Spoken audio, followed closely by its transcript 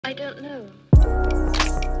I don't know.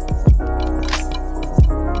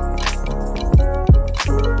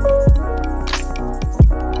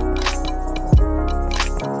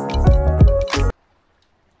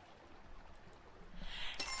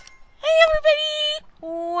 Hey everybody!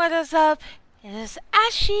 What is up? It is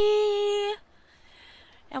Ashy!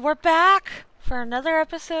 And we're back for another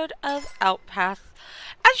episode of Outpath.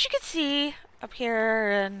 As you can see up here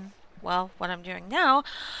and, well, what I'm doing now,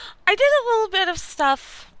 I did a little bit of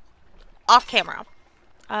stuff off camera.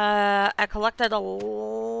 I collected a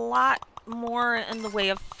lot more in the way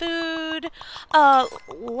of food.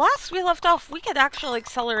 Last we left off, we could actually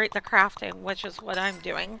accelerate the crafting, which is what I'm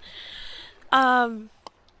doing.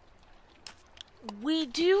 We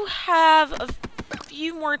do have a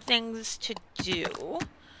few more things to do.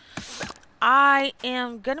 I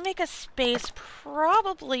am going to make a space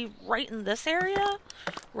probably right in this area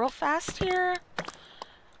real fast here,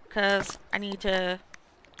 because I need to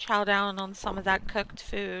chow down on some of that cooked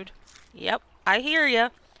food. Yep, I hear ya.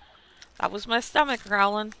 That was my stomach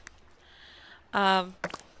growling. For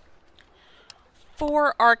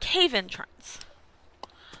our cave entrance,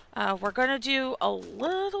 we're going to do a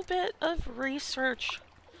little bit of research.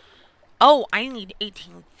 Oh, I need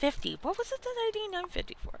 1850. What was it that I need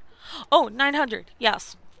 950 for? Oh, 900.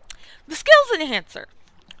 Yes. The skills enhancer.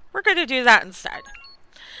 We're going to do that instead.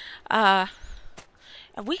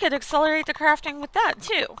 And we could accelerate the crafting with that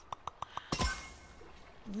too.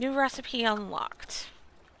 New recipe unlocked.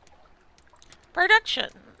 Production.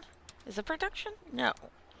 Is it production? No.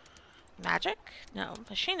 Magic? No.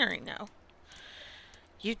 Machinery? No.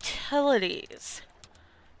 Utilities.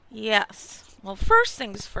 Yes. Well, first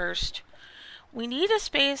things first, we need a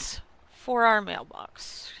space for our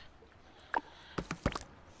mailbox. I'm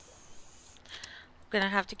gonna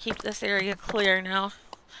have to keep this area clear now.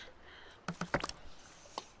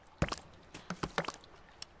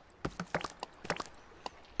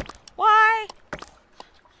 Why?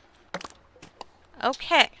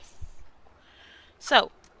 Okay.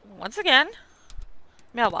 So, once again,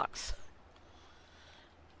 mailbox.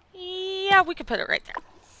 Yeah, we could put it right there.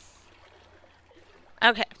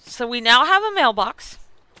 Okay, so we now have a mailbox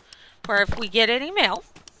where if we get any mail,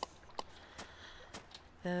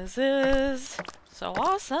 this is so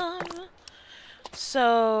awesome.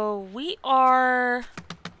 So we are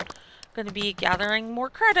going to be gathering more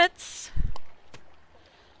credits.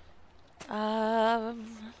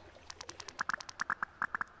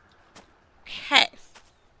 Okay.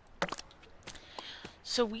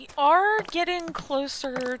 So we are getting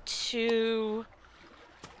closer to...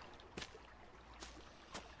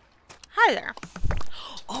 Hi there.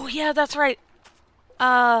 Oh yeah, that's right.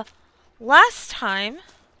 Last time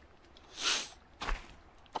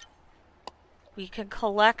we could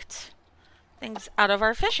collect things out of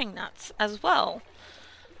our fishing nets as well.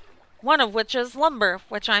 One of which is lumber,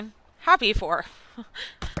 which I'm happy for.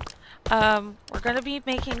 We're going to be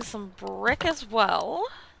making some brick as well,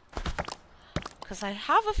 because I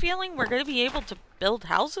have a feeling we're going to be able to build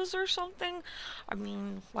houses or something. I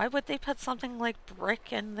mean, why would they put something like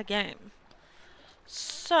brick in the game?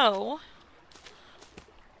 So,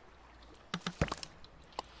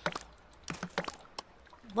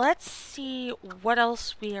 let's see what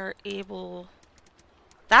else we are able...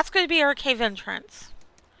 That's going to be our cave entrance.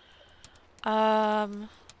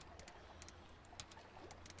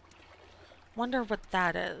 Wonder what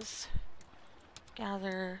that is.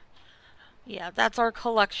 Gather... Yeah, that's our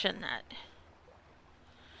collection net.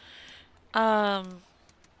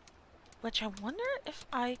 Which I wonder if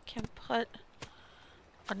I can put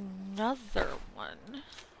another one.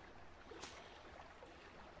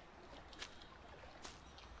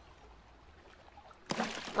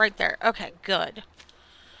 Right there. Okay, good.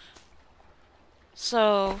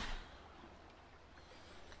 So,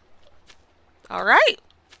 alright.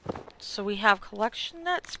 So we have collection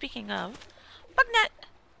net. Speaking of, bug net.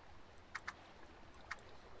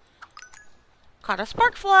 Caught a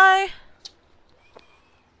sparkfly.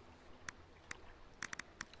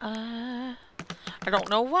 I don't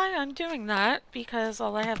know why I'm doing that, because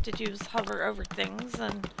all I have to do is hover over things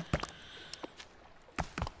and...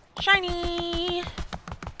 Shiny!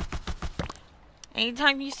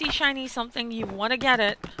 Anytime you see shiny something, you want to get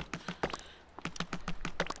it.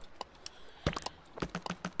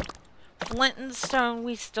 Flint and stone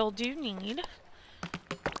we still do need.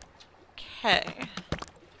 Okay.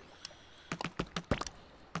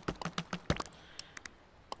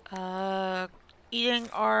 Eating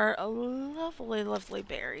our lovely, lovely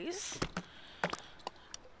berries.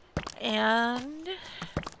 And...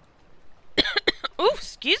 Ooh,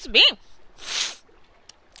 excuse me!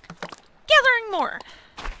 Gathering more!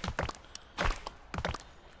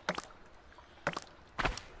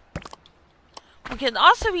 can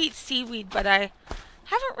also eat seaweed, but I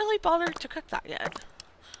haven't really bothered to cook that yet.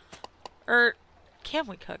 Or can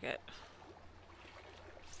we cook it?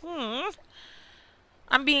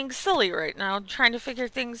 I'm being silly right now, trying to figure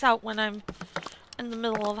things out when I'm in the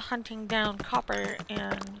middle of hunting down copper,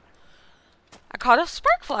 and I caught a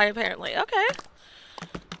sparkfly apparently. Okay.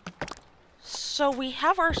 So we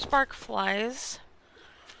have our sparkflies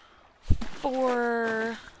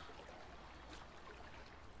for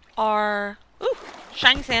our... Ooh,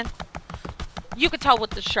 shiny sand. You could tell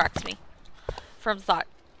what distracts me from thought.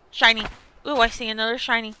 Shiny. Ooh, I see another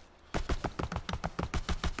shiny.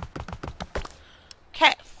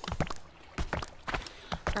 Okay.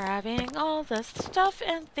 Grabbing all the stuff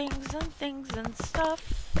and things and things and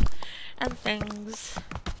stuff and things.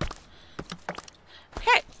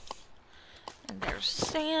 Okay. And there's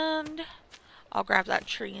sand. I'll grab that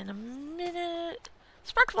tree in a minute.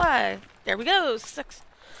 Sparkfly. There we go. 6.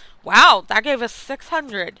 Wow, that gave us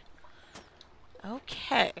 600.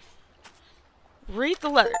 Okay. Read the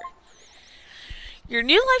letter. Your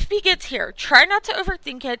new life begins here. Try not to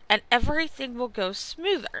overthink it, and everything will go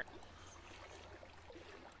smoother.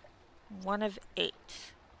 1 of 8.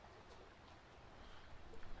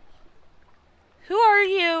 Who are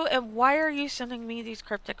you, and why are you sending me these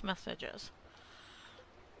cryptic messages?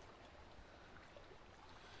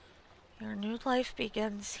 Your new life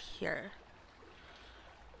begins here.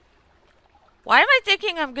 Why am I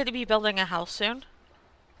thinking I'm going to be building a house soon?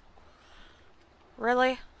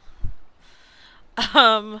 Really?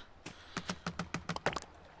 Well,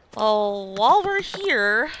 while we're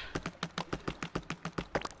here,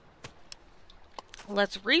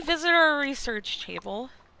 let's revisit our research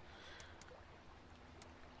table.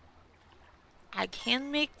 I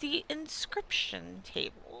can make the inscription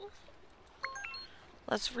table.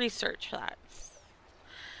 Let's research that.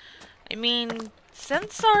 I mean,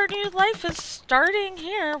 since our new life is starting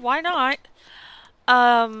here, why not?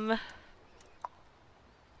 I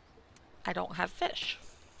don't have fish.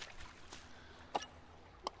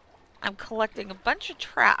 I'm collecting a bunch of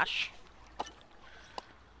trash.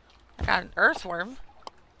 I got an earthworm.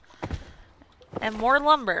 And more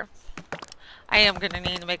lumber. I am gonna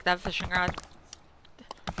need to make that fishing rod.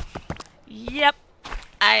 Yep.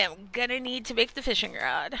 I am gonna need to make the fishing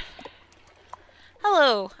rod.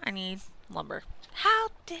 Hello. I need lumber. How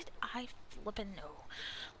did I flippin' know?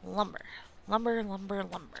 Lumber. Lumber, lumber,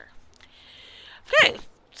 lumber. Okay.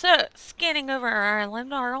 So, scanning over our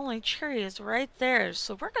island, our only tree is right there.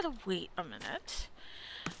 So we're gonna wait a minute.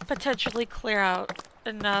 Potentially clear out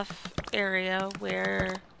enough area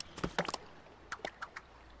where...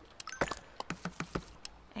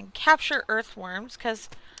 and capture earthworms, because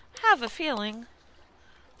I have a feeling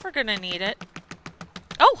we're gonna need it.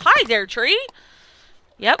 Oh, hi there, tree!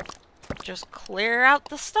 Yep. Just clear out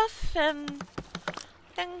the stuff and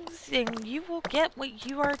things, and you will get what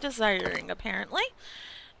you are desiring, apparently,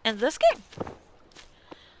 in this game.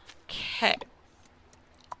 Okay.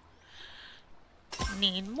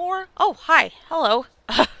 Need more. Oh, hi. Hello.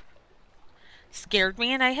 Scared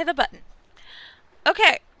me and I hit a button.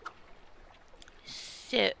 Okay.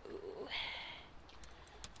 So.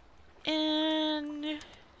 And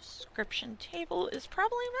description table is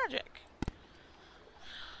probably magic.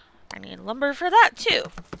 I need lumber for that too.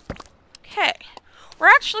 Okay. We're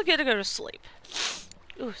actually gonna go to sleep.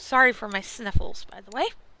 Ooh, sorry for my sniffles, by the way.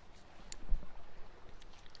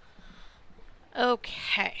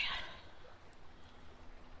 Okay.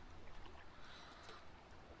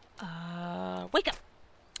 Wake up.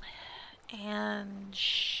 And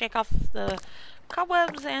shake off the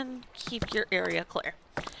cobwebs and keep your area clear.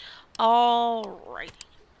 Alrighty.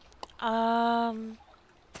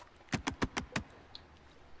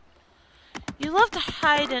 You love to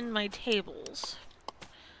hide in my tables.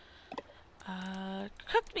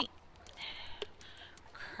 Cooked meat.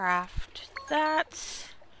 Craft that.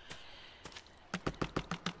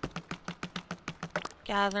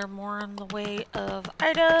 Gather more in the way of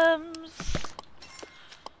items.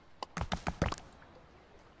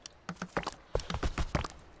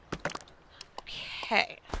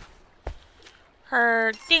 Okay.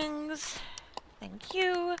 Her dings. Thank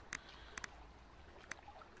you.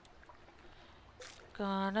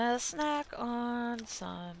 Gonna snack on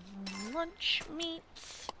some lunch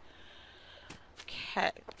meats.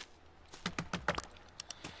 Okay.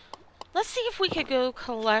 Let's see if we could go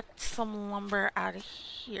collect some lumber out of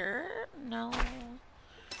here. No.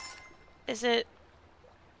 Is it...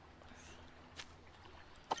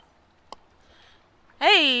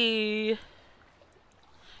 Hey!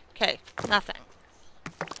 Okay, nothing.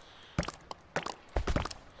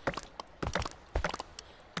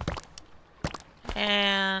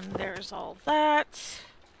 And And there's all that.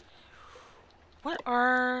 What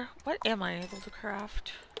am I able to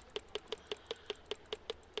craft?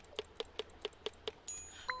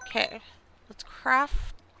 Okay, let's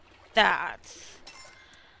craft that.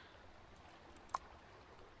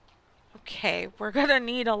 Okay, we're gonna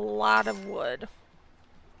need a lot of wood.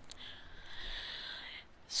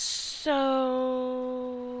 So,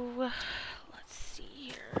 let's see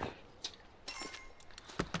here.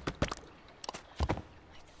 I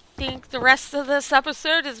think the rest of this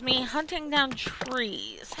episode is me hunting down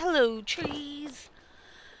trees. Hello, trees.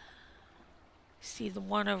 See the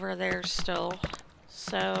one over there still.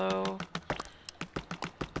 So,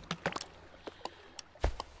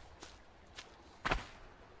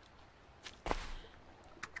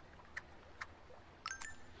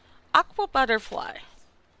 aqua butterfly.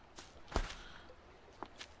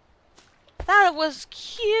 That was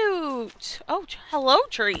cute. Oh, hello,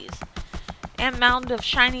 trees. And mound of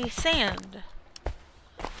shiny sand.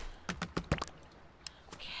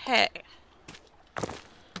 Okay.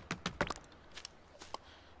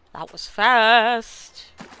 That was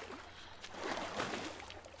fast.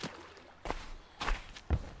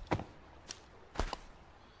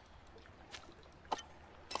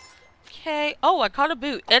 Okay. Oh, I caught a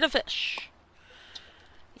boot and a fish.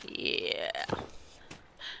 Yeah.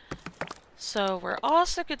 So we're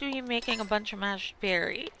also going to be making a bunch of mashed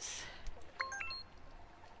berries.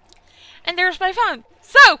 And there's my phone.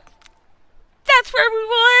 So, that's where we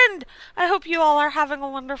will end. I hope you all are having a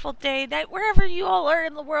wonderful day, night, wherever you all are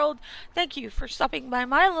in the world. Thank you for stopping by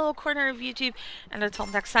my little corner of YouTube. And until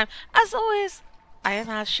next time, as always, I am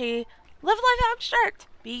Ashi. Live life abstract.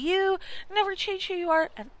 Be you. Never change who you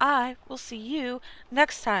are. And I will see you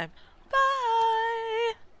next time. Bye.